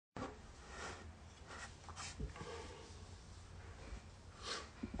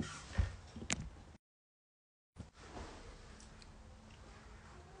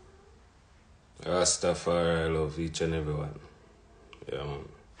Rastafari, I love each and every one. Yeah, man.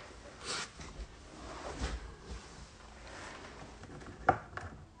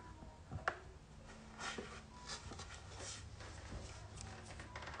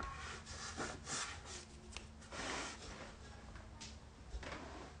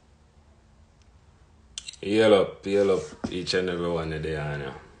 Heal up each and every one of the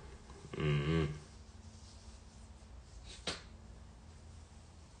honor.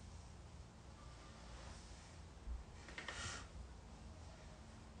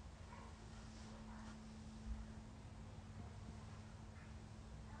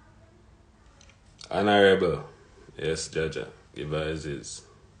 Honorable. Yes, Jaja. Give her as is.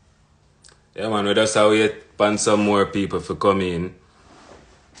 Yeah, man, we just wait for some more people to come in.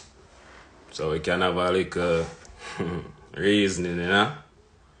 So we can have a little reasoning, you know?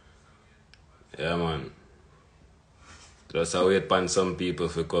 Yeah, man. Just wait for some people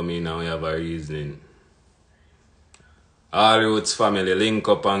to come in and we have a reasoning. All Roots family, link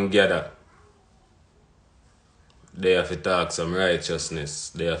up and gather. They have to talk some righteousness.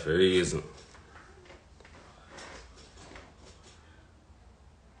 They have to reason.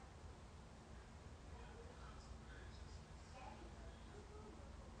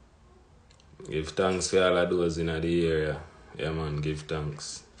 Give thanks for all of those in the area. Yeah, man, give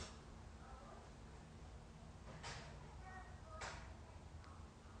thanks.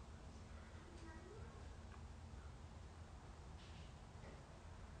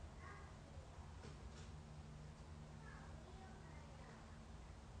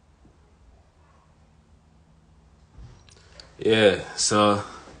 Yeah, so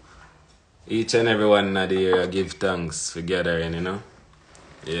each and every one in the area give thanks for gathering, you know.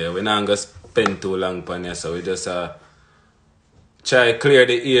 Yeah, we're not going to spend too long on here, so we just try to clear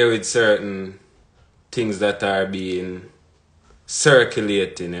the air with certain things that are being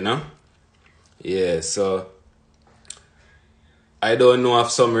circulating, you know. Yeah, so I don't know of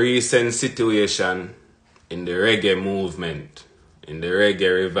some recent situation in the reggae movement, in the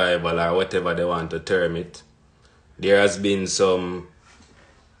reggae revival or whatever they want to term it. There has been some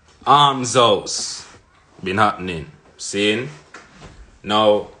arms house been happening, seeing?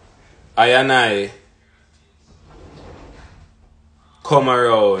 Now, I come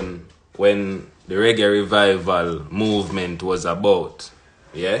around when the reggae revival movement was about,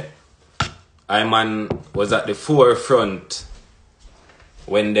 yeah? I was at the forefront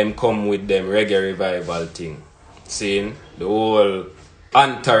when them come with them reggae revival thing. Seeing? The whole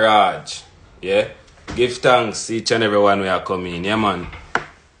entourage, yeah? Give thanks each and every one we are coming, yeah man.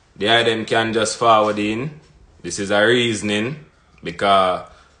 The them can just forward in. This is a reasoning because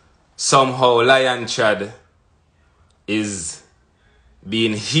somehow Lion Trod is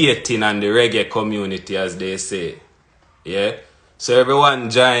being hating on the reggae community, as they say. Yeah? So everyone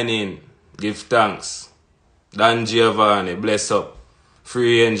join in. Give thanks. Dan Giovanni, bless up.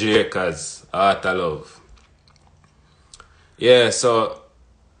 Free and Records, Heart of Love. Yeah, so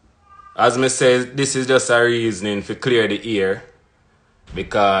as me say, this is just a reasoning to clear the air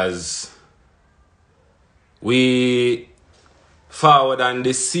because we forward on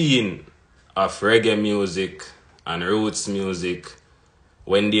the scene of reggae music and roots music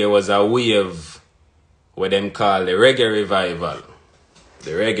when there was a wave what them call the reggae revival.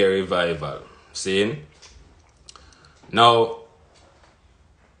 The reggae revival. See? Now,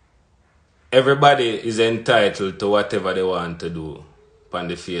 everybody is entitled to whatever they want to do on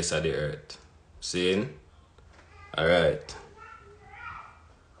the face of the earth. See? Alright.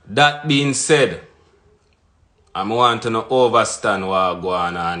 That being said, I want to not overstand what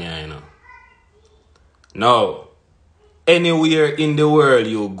going on here, you know. Now, anywhere in the world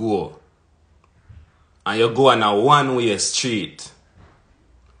you go, and you go on a one-way street,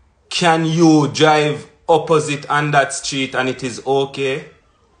 can you drive opposite on that street and it is okay?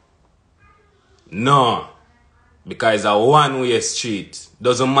 No. Because it's a one-way street.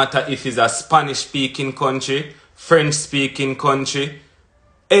 Doesn't matter if it's a Spanish-speaking country, French-speaking country,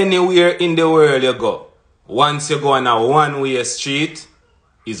 anywhere in the world you go. Once you go on a one-way street,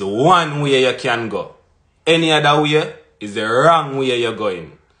 is one way you can go. Any other way is the wrong way you're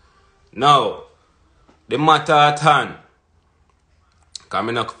going. Now, the matter at hand, because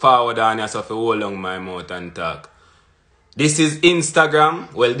I'm not forward on yourself to hold on my mouth and talk. This is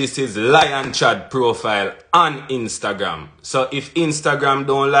Instagram. Well, this is Lion Trod profile on Instagram. So if Instagram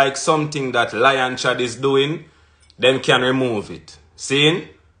don't like something that Lion Trod is doing, then can remove it. See?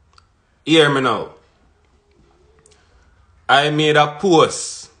 Hear me now. I made a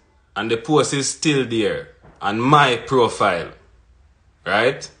post, and the post is still there on my profile,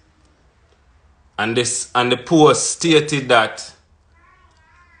 right? And the post stated that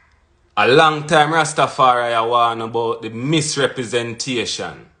A long time Rastafari I warn about the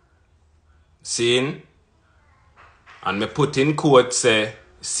misrepresentation. Seeing? And me put in quote say,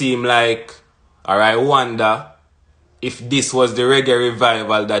 seem like, or I wonder if this was the reggae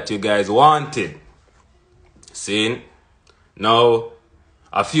revival that you guys wanted. Seeing? Now,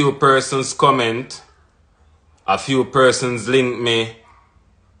 a few persons comment, a few persons link me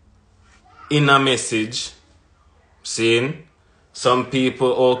in a message. Seeing? Some people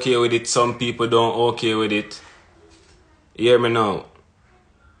okay with it, some people don't okay with it. Hear me now.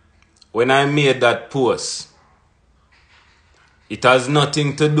 When I made that post, it has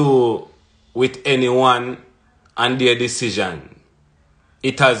nothing to do with anyone and their decision.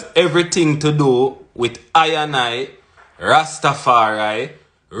 It has everything to do with I and I, Rastafari,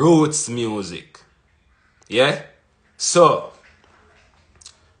 roots music. Yeah? So,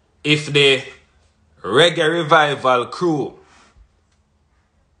 if the reggae revival crew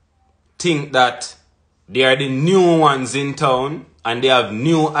think that they are the new ones in town and they have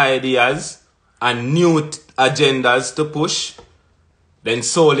new ideas and new agendas to push, then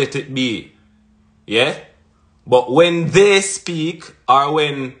so let it be. Yeah? But when they speak or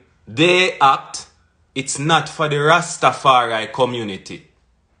when they act, it's not for the Rastafari community.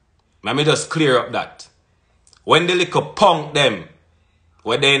 Let me just clear up that. When the little punk them,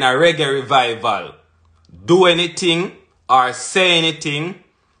 when they're in a reggae revival, do anything or say anything,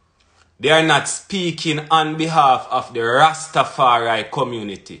 they are not speaking on behalf of the Rastafari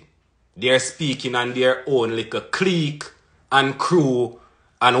community. They are speaking on their own little clique and crew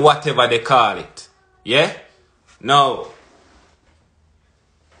and whatever they call it. Yeah? Now,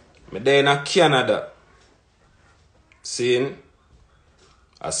 I'm there in Canada. Seeing?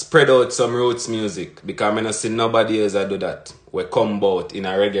 I spread out some roots music because I don't see nobody else do that. We come about in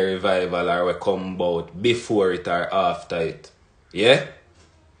a reggae revival or we come about before it or after it. Yeah?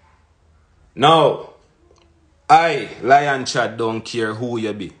 Now, I, Lion Trod, don't care who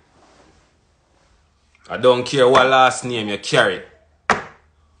you be. I don't care what last name you carry.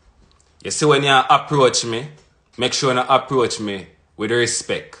 You see, when you approach me, make sure you approach me with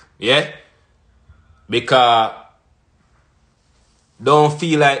respect. Yeah? Because don't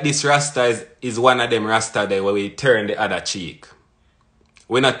feel like this Rasta is one of them Rasta there where we turn the other cheek.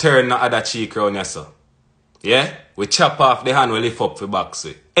 We not turn the other cheek around here, so. Yeah? We chop off the hand, we lift up the back,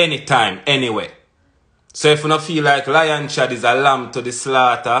 so. Anytime, anywhere. So if you don't feel like Lion Trod is a lamb to the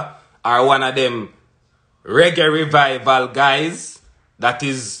slaughter, or one of them reggae revival guys that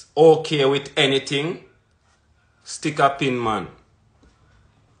is okay with anything, stick a pin, man.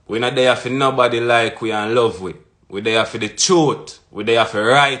 We not there for nobody like we and love we. We there for the truth. We there for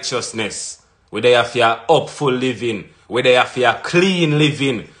righteousness. We there for your upful living. We there for your clean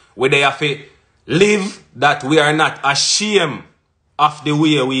living. We there for live that we are not ashamed of the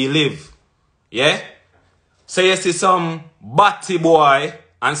way we live. Yeah? So you see some batty boy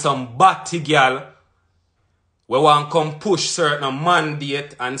and some batty girl we want to come push certain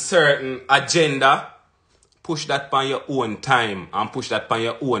mandate and certain agenda. Push that on your own time and push that on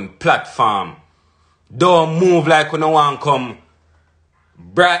your own platform. Don't move like you don't want to come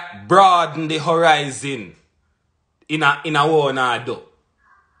broaden the horizon in a one or do.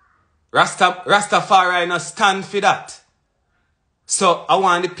 Rastafari no stand for that. So I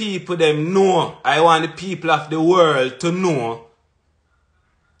want the people them know, I want the people of the world to know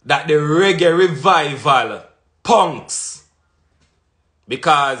that the reggae revival punks,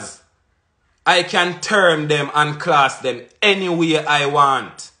 because I can term them and class them any way I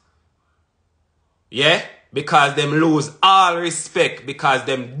want. Yeah? Because them lose all respect, because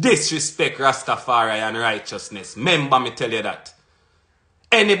them disrespect Rastafari and righteousness. Remember me tell you that.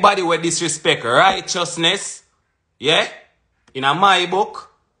 Anybody with disrespect righteousness, yeah, in my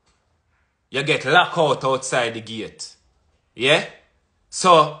book, you get locked out outside the gate. Yeah?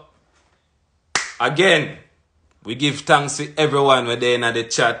 So, again, we give thanks to everyone who there in the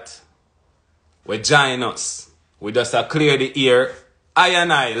chat. We join us. We just clear the ear. I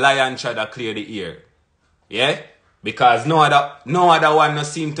and I, Lion Trod, clear the ear. Yeah? Because no other one no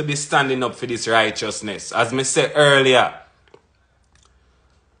seem to be standing up for this righteousness. As me said earlier,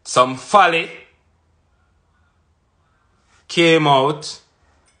 some folly came out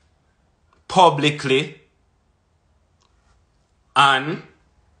publicly and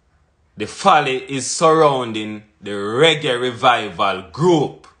the folly is surrounding the reggae revival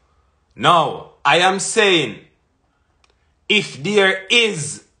group. Now, I am saying, if there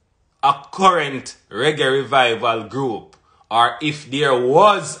is a current reggae revival group, or if there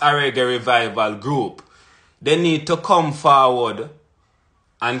was a reggae revival group, they need to come forward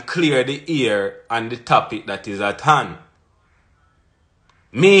and clear the air on the topic that is at hand.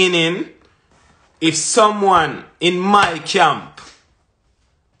 Meaning, if someone in my camp,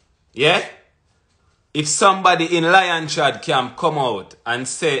 yeah, if somebody in Lion Trod camp come out and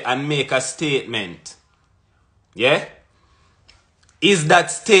say and make a statement, yeah, is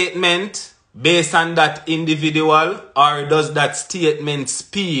that statement based on that individual, or does that statement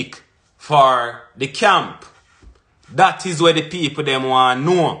speak for the camp? That is where the people them want to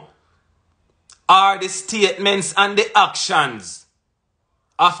know. Are the statements and the actions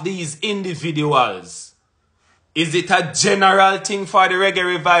of these individuals, is it a general thing for the reggae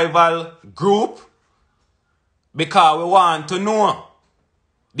revival group? Because we want to know.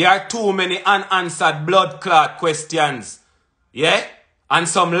 There are too many unanswered blood clot questions. Yeah? And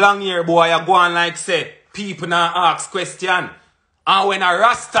some long year boy are going like say, people now ask question. And when a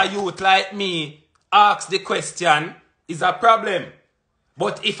Rasta youth like me ask the question, is a problem.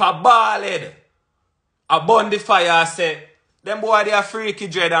 But if a ballhead, a burn the fire say, them boy they are freaky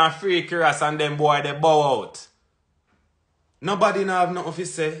dread and freaky ras and them boy they bow out. Nobody now have nothing to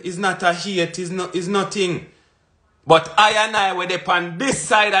say. It's not a hate, it's nothing. But I and I, we're on this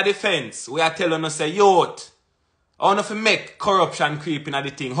side of the fence, we are telling us, say, youth, I want to make corruption creeping at the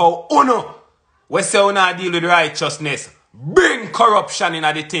thing. How uno, we say we not deal with righteousness, bring corruption in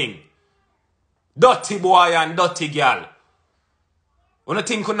at the thing. Dirty boy and dirty girl. We don't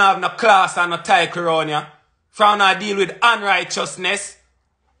think we don't have no class and no title around here. From not deal with unrighteousness,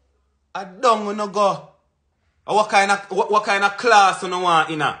 I don't want to go. What kind of class you want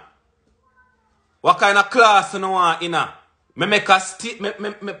in a? What kind of class you want in a? Me make a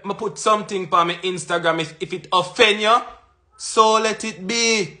me put something on my Instagram. If it offend you, so let it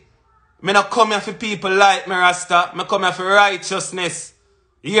be. Me not come here for people like me, Rasta. Me come here for righteousness.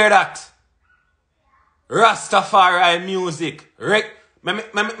 You hear that? Rastafari music.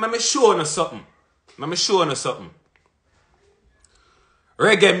 Me show you something. Me show you something.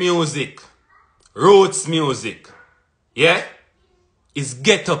 Reggae music. Roots music. Yeah? Is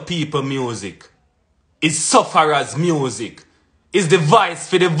ghetto people music. Is sufferers music. Is the vice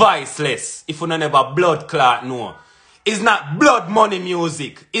for the viceless. If you don't never blood clot no. Is not blood money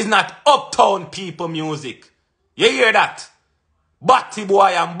music. Is not uptown people music. You hear that? Batty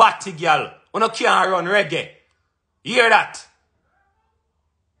boy and batty girl. You no can't run reggae. You hear that?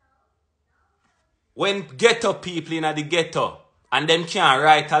 When ghetto people in the ghetto and them can't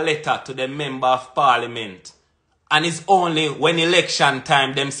write a letter to the member of parliament, and it's only when election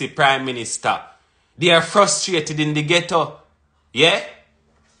time them see prime minister, they are frustrated in the ghetto. Yeah?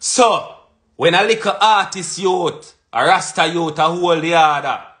 So, when a little artist youth, a Rasta youth, a hold the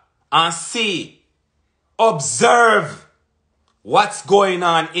other, and see, observe what's going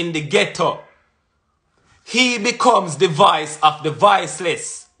on in the ghetto, he becomes the voice of the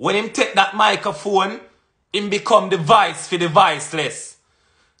voiceless. When him take that microphone, him become the voice for the voiceless.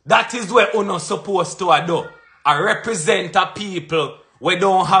 That is what uno supposed to do. I represent a people we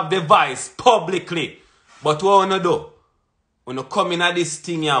don't have the voice publicly. But what uno do? Uno come in at this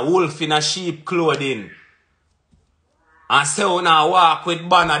thing here, wolf in a sheep clothing. And say uno walk with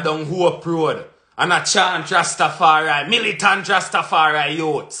banner down Hope Road. And a chant Rastafari, militant Rastafari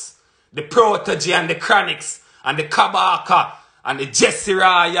youths. The Protege and the Chronics and the Kabaka and the Jesse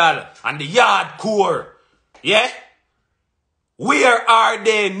Royal and the Yardcore. Yeah? Where are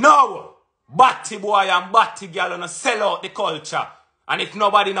they now? Batty boy and batty girl wanna sell out the culture. And if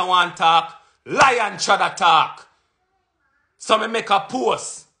nobody no want talk, Lion Trod talk. So me make a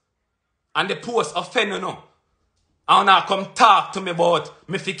post. And the post offend you know. And now come talk to me about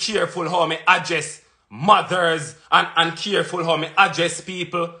me fi careful how me address mothers and careful how me address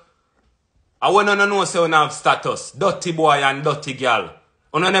people. I want to know say you have status. Dirty boy and dirty girl.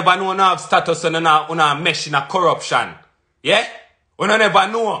 You never know you have status and you mesh in a corruption. Yeah? You never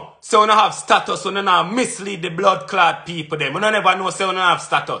know. So you have status and you mislead the blood clot people them. You never know say you have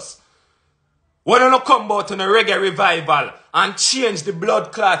status. When you come about in a reggae revival and change the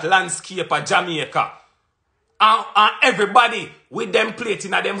blood clot landscape of Jamaica. And everybody with them plate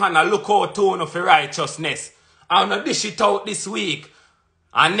in them hand look out to for righteousness. And you dish it out this week.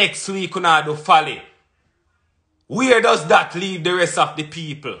 And next week you do folly. Where does that leave the rest of the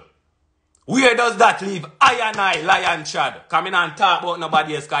people? Where does that leave I and I, Lion Trod? Come in and talk about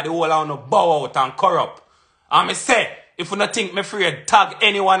nobody else because the whole of them bow out and corrupt. And me say, if you don't think me afraid, tag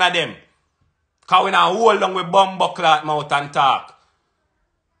any one of them. Because we not hold on with bumbuckle at mouth and talk.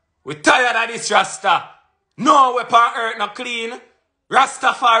 We tired of this Rasta. No weapon earth not clean.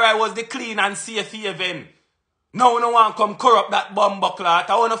 Rastafari was the clean and safe haven. Now no one come corrupt that bumbuckle. I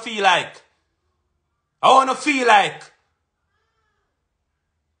want to feel like. You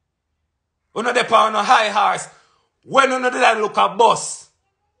know they on a high horse. When you know that look a bus.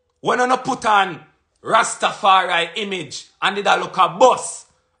 When you put on Rastafari image and did a look a boss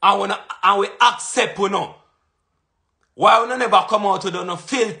and we accept you know. Why we never come out with no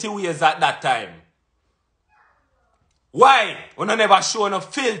filthy ways at that time? Why we never show no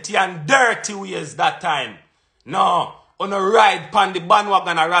filthy and dirty ways that time? No, we no ride pan the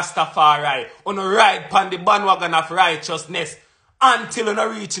bandwagon of Rastafari, we no ride pan the bandwagon of righteousness until we no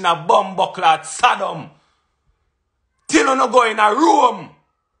reach in a bumbuckler Sodom. Till we no go in a room.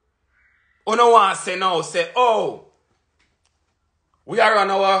 We no want to say now, say, oh, we are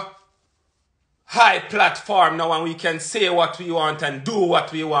on our high platform now and we can say what we want and do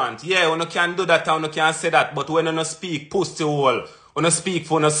what we want. Yeah, we no can do that and we no can say that, but when we no speak pussy hole, we no speak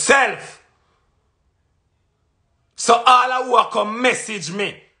for ourselves. So all I who come message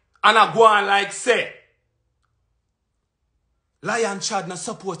me and I go on like say, Lion Trod not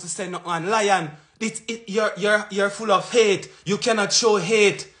supposed to say nothing. And Lion, you're full of hate. You cannot show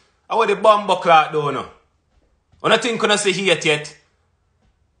hate. I want the bumbuckler do no. I don't think you see hate yet.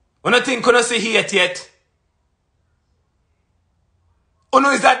 I don't think you see hate yet. You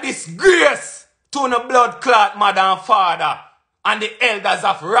know is a disgrace to the blood clot mother and father and the elders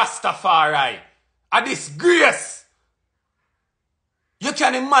of Rastafari. A disgrace. You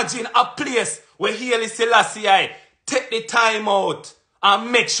can imagine a place where Haile Selassie take the time out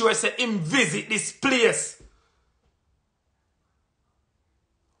and make sure say him visit this place.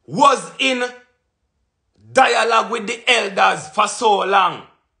 Was in dialogue with the elders for so long.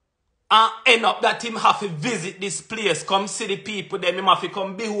 And end up that him have to visit this place. Come see the people them. Him have to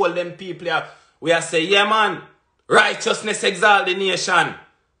come behold them people here. We are say, yeah man, righteousness exalt the nation.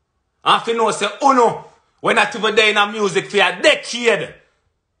 And if you know say, oh no, we're not even there in a music for a decade.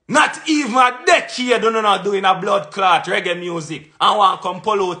 Not even a decade, you're not doing a blood clot reggae music. And want to come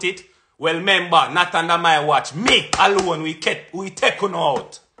pollute it. Well, remember, not under my watch. Me alone, we take on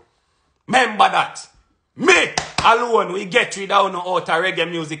out. Remember that. Me alone, we get rid of out of reggae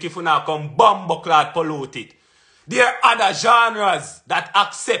music if you not come bumbuckler pollute it. There are other genres that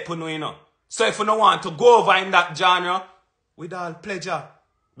accept you know. So if you don't want to go over in that genre, with all pleasure.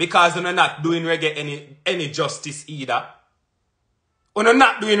 Because you're not doing reggae any justice either. You're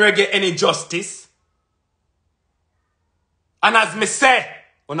not doing reggae any justice. And as me say,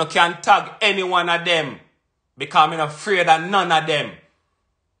 you can't tag any one of them. Because I'm afraid of none of them.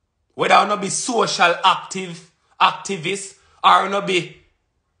 Whether you not be social activists, or you not be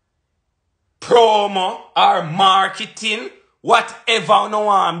promo, or marketing, whatever you not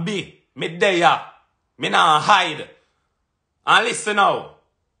want to be. Me there. Me not hide. And listen now.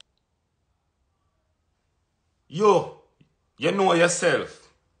 You know yourself.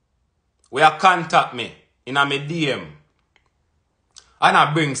 Will you contact me in a DM and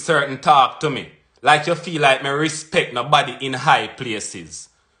I bring certain talk to me. Like you feel like me respect nobody in high places.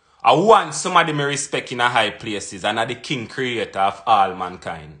 I want somebody me respect in a high places and I the king creator of all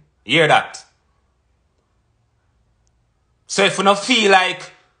mankind. Hear that? So if you don't feel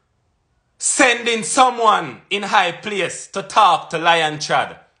like sending someone in high place to talk to Lion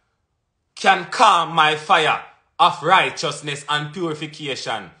Trod can calm my fire of righteousness and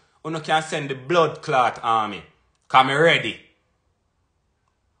purification, you can send the blood clot army. Come ready.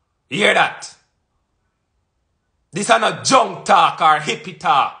 Hear that? This is not junk talk or hippie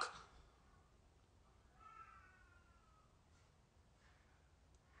talk.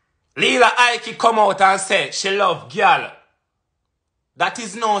 Lila Ike come out and say she love girl. That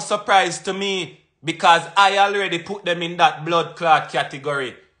is no surprise to me because I already put them in that blood clot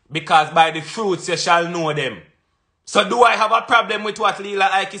category. Because by the fruits you shall know them. So do I have a problem with what Lila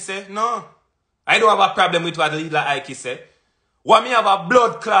Ike say? No. I don't have a problem with what Lila Ike say. What me have a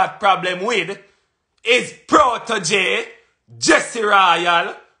blood clot problem with is Protege, Jesse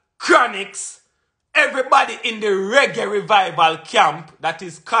Royal, Chronics, everybody in the reggae revival camp that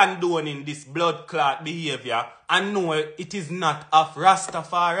is condoning this blood clot behavior and know it is not of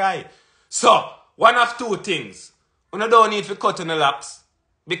Rastafari. So, one of two things. You don't need to cut on the locks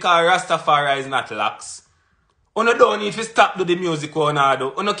because Rastafari is not lax. You don't need to stop do the music you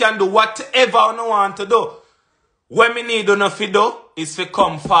do. You can do whatever you want to do. What me need to do is to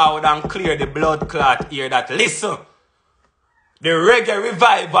come forward and clear the blood clot here that listen. The reggae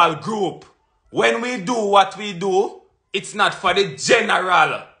revival group, when we do what we do, it's not for the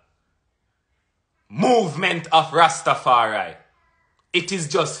general movement of Rastafari. It is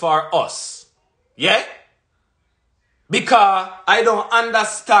just for us. Yeah? Because I don't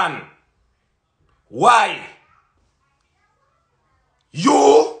understand why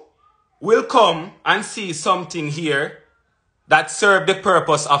you will come and see something here that serve the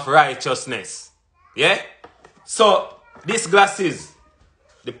purpose of righteousness. Yeah? So, these glasses,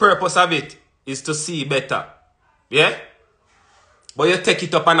 The purpose of it is to see better. Yeah? But you take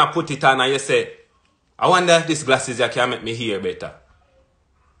it up and I put it on and you say, I wonder if these glasses here can make me hear better.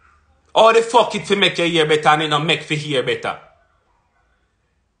 Or the fuck it to make you hear better and it not make you hear better.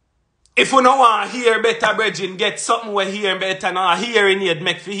 If you don't want to hear better, brethren, get something where hear better and a hearing aid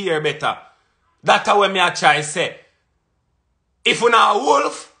make you hear better. That's what me I try to say. If you not a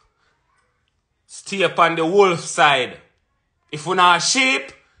wolf, stay upon the wolf side. If you not a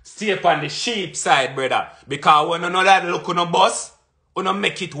sheep, stay upon the sheep side, brother. Because when you know that look on a bus, you don't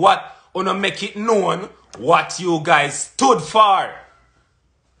make it what? You don't make it known what you guys stood for.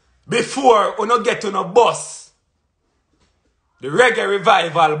 Before you don't get on a bus. The reggae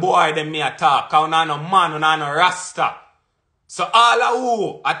revival boy them me attack. You not no man, you not no rasta. So all of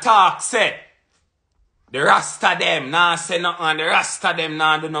who attack say, the rasta them nah say nothing and the rasta them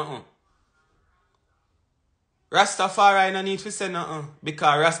nah do nothing. Rastafari no need to say nothing.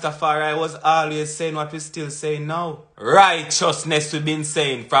 Because Rastafari was always saying what we still saying now. Righteousness we've been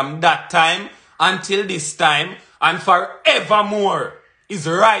saying from that time until this time and forevermore is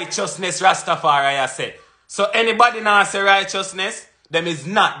righteousness Rastafari I say. So anybody now say righteousness, them is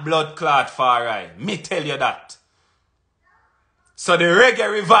not blood clot Fari. Me tell you that. So the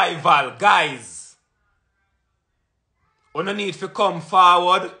reggae revival, guys, you no need to come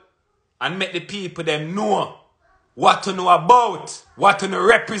forward and make the people them know what to know about, what to know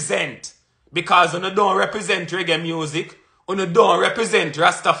represent. Because you don't represent reggae music, you don't represent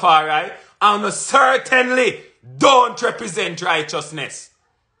Rastafari, and you certainly don't represent righteousness.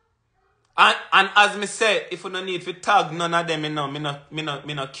 And as me say, if you don't need to tag none of them, me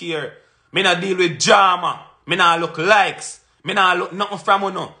no care. Me no deal with drama. Me no look likes. Me no look nothing from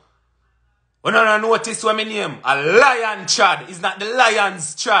you know. You don't notice what my name? A lion Trod. It's not the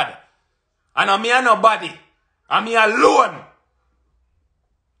lion's Trod. And I'm me and nobody. I'm me alone.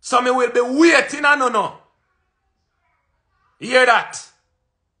 So me will be waiting and no. Hear that?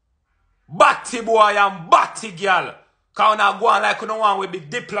 Batty boy and batty girl. Cause I go on like you don't want to be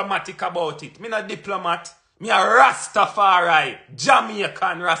diplomatic about it. Me not diplomat. Me a Rastafari.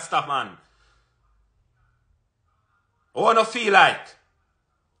 Jamaican Rastaman. What do you feel like?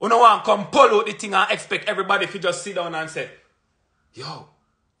 You don't want to come pull out the thing and expect everybody to just sit down and say, yo,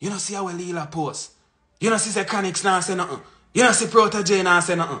 you don't see how Lila post. You don't see the Chronics now say nothing. You don't see Protege now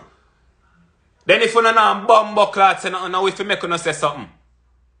say nothing. Then if you don't know bumbo clot say nothing, now if you make you say something.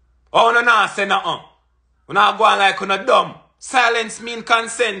 Or you don't say nothing. You don't go on like you not dumb. Silence mean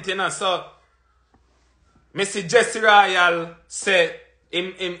consent, you know. So, Mr. Jesse Royal say,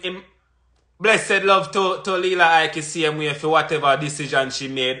 him blessed love to Lila Ike same way for whatever decision she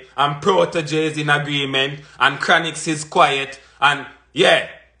made. And Protege is in agreement. And Chronics is quiet. And yeah,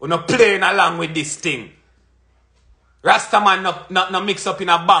 we're not playing along with this thing. Rastaman not mix up in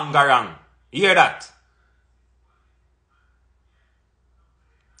a bangarang. You hear that?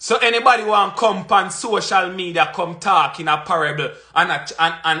 So anybody want come on social media, come talk in a parable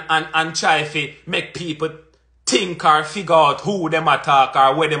and try to make people think or figure out who them attack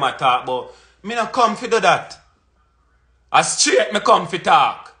or where them attack. But me not come to do that. As straight me come to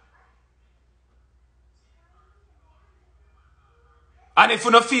talk. And if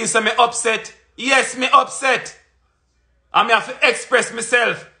you don't feel so me upset, yes, me upset. And me have to express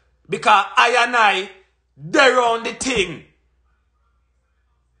myself. Because I, they're on the thing.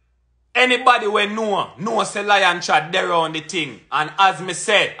 Anybody we know say Lion Trod, they're on the thing. And as me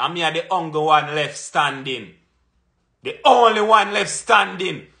said, I'm here the only one left standing. The only one left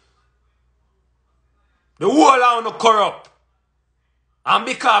standing. The whole are no corrupt. And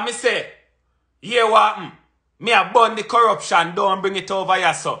because me say, yeah what me a burn the corruption, don't bring it over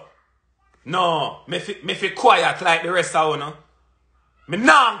here so. No, me fi quiet like the rest of you know. Me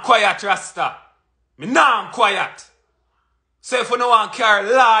nah quiet Rasta. Me nah quiet. So if you don't want to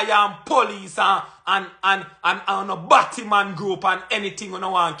carry law and police and a Batman group and anything you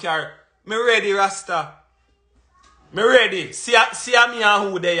don't want to carry, me ready Rasta. Me ready. See me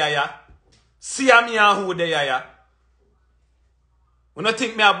and who they are. See me and who they are. You don't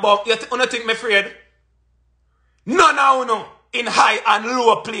think me a bug? You don't think me afraid? None of you know in high and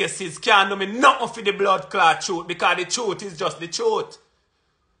low places can do me nothing for the blood clot truth because the truth is just the truth.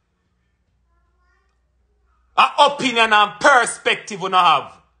 An opinion and perspective you don't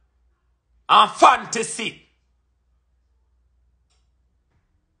have. And fantasy.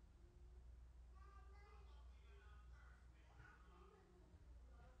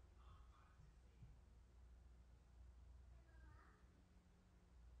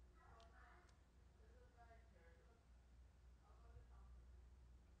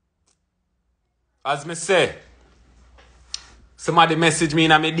 As me say, Somebody message me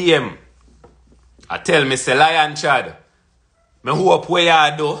in a me DM. I tell me, say, Lion Trod, me hope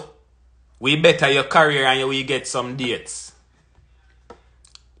where you do, we better your career and you will get some dates.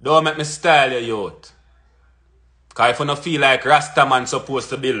 Don't make me style your youth. Because if you don't feel like Rastaman supposed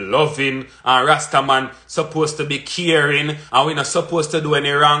to be loving and Rastaman supposed to be caring and we're not supposed to do any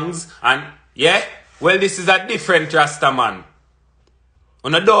wrongs, and yeah, well, this is a different Rastaman.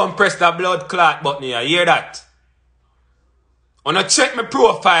 You don't press the blood clot button here, hear that? You check my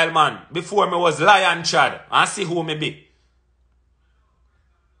profile, man, before me was Lion Trod and see who me be.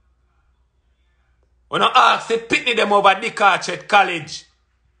 You ask the pitney them over Dick Archet College.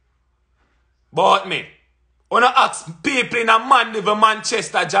 Bought me. You ask people in a Mandeville,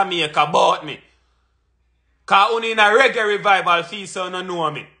 Manchester, Jamaica about me. Because you in a reggae revival feel so you don't know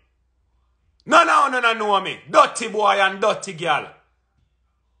me. No, know me. Dirty boy and dirty girl.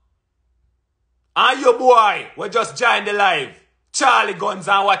 And you boy, we just join the live. Charlie Guns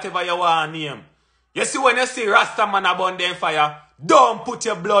and whatever you want to name. You see when you see Rastaman about them fire, don't put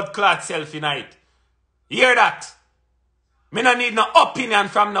your blood clot self in it. Hear that? Me no need no opinion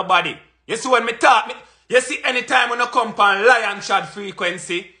from nobody. You see when me talk, you see anytime when you come on Lion Trod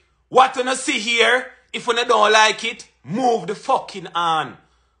frequency, what you see here, if you don't like it, move the fucking on.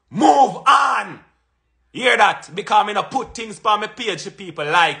 Move on. Hear that? Because me no put things on my page so people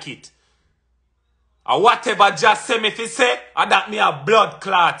like it. And whatever just say me fi say, and that me a blood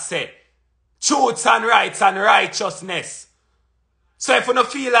clot say. Truths and rights and righteousness. So if you no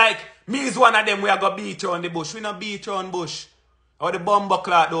feel like me is one of them we are going to beat around the bush, we no beat around bush. Or the bumbo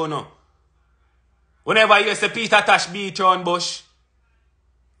clot don't know. Whenever you say Peter Tosh beat around bush.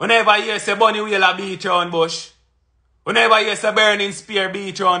 Whenever you say Bunny Wheeler beat around bush. Whenever you say Burning Spear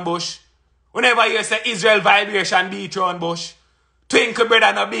beat around bush. Whenever you say Israel Vibration beat around bush. Twinkle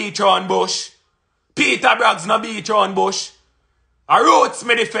Brother no beat around bush. Peter Braggs no beat around bush. A roots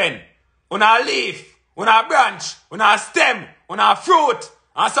me defend. Una leaf, una branch, una stem, una fruit.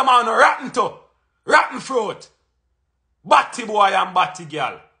 And some on rotten too. Rotten fruit. Batty boy and batty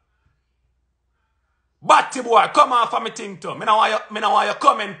girl. Batty boy, come off of me thing too. Me no want you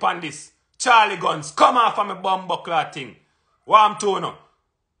comment on this. Charlie Guns, come off of me bumbuckler thing. What I'm doing now?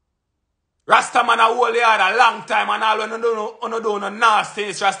 Rastaman a hold you a long time and all when you do no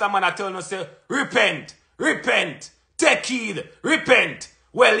nastiness, Rastaman a tell you say, repent, repent, take heed, repent.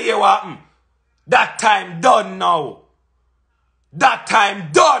 Well, here what happen? That time done now. That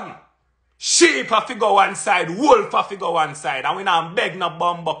time done. Sheep have to go one side, wolf have to go one side. And we not beg no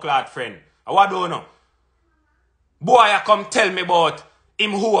bumbuckler friend. And what do you know? Boy, I come tell me about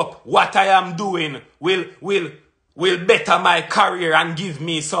him hope what I am doing will better my career and give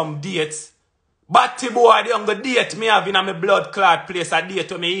me some dates. Batty boy, the younger date me have in my blood clot place, a date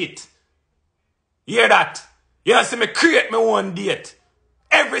to me eat. Hear that? You see me create my own date.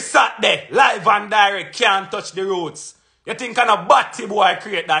 Every Saturday, live and direct, can't touch the roots. You think I'm a batty boy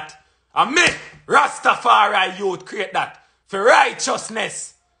create that? And me, Rastafari youth, create that. For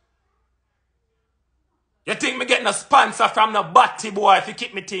righteousness. You think me getting a sponsor from the batty boy if you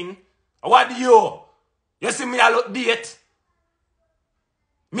keep me thing? What do you? You see me I look date?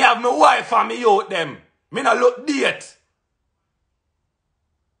 Me have my wife and me youth them. Me no look date.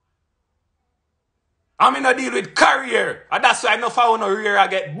 And me no deal with career. And that's why I know if I want to rear I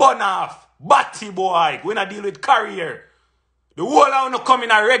get burn off. Batty boy. We no deal with career. The whole I want to come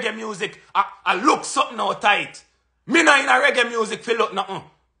in a reggae music, I look something out tight. Me not in a reggae music feel look nothing.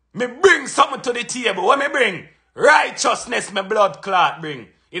 Me bring something to the table. What me bring? Righteousness my blood clot bring.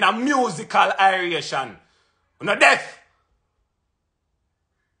 In a musical aeration. You know deaf.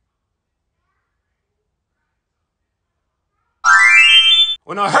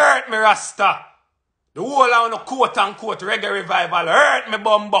 You know hurt me Rasta. The whole I want to quote unquote reggae revival hurt me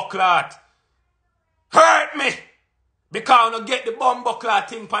bumbuckler. Hurt me. Because you get the bumbuckler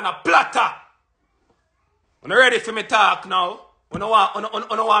thing on a platter. You ready for me talk now? You don't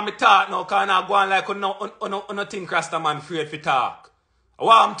want me talk now because I go on like you don't think Rastaman afraid for talk.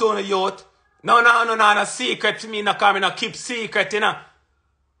 What I'm telling you, youth? No secret to me, no because I no keep secret, you know.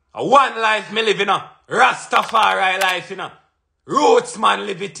 One life me live, you know. Rastafari life, you know. Roots man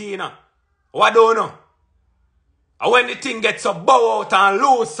live it, you know. What do you know? And when the thing gets so bow out and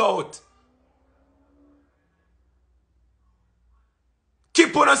loose out,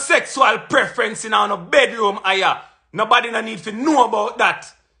 keep on a sexual preference in our bedroom, aya. Nobody no need to know about that.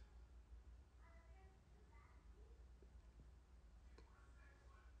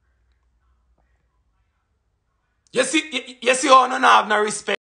 You see how no have no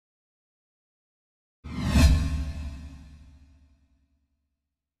respect.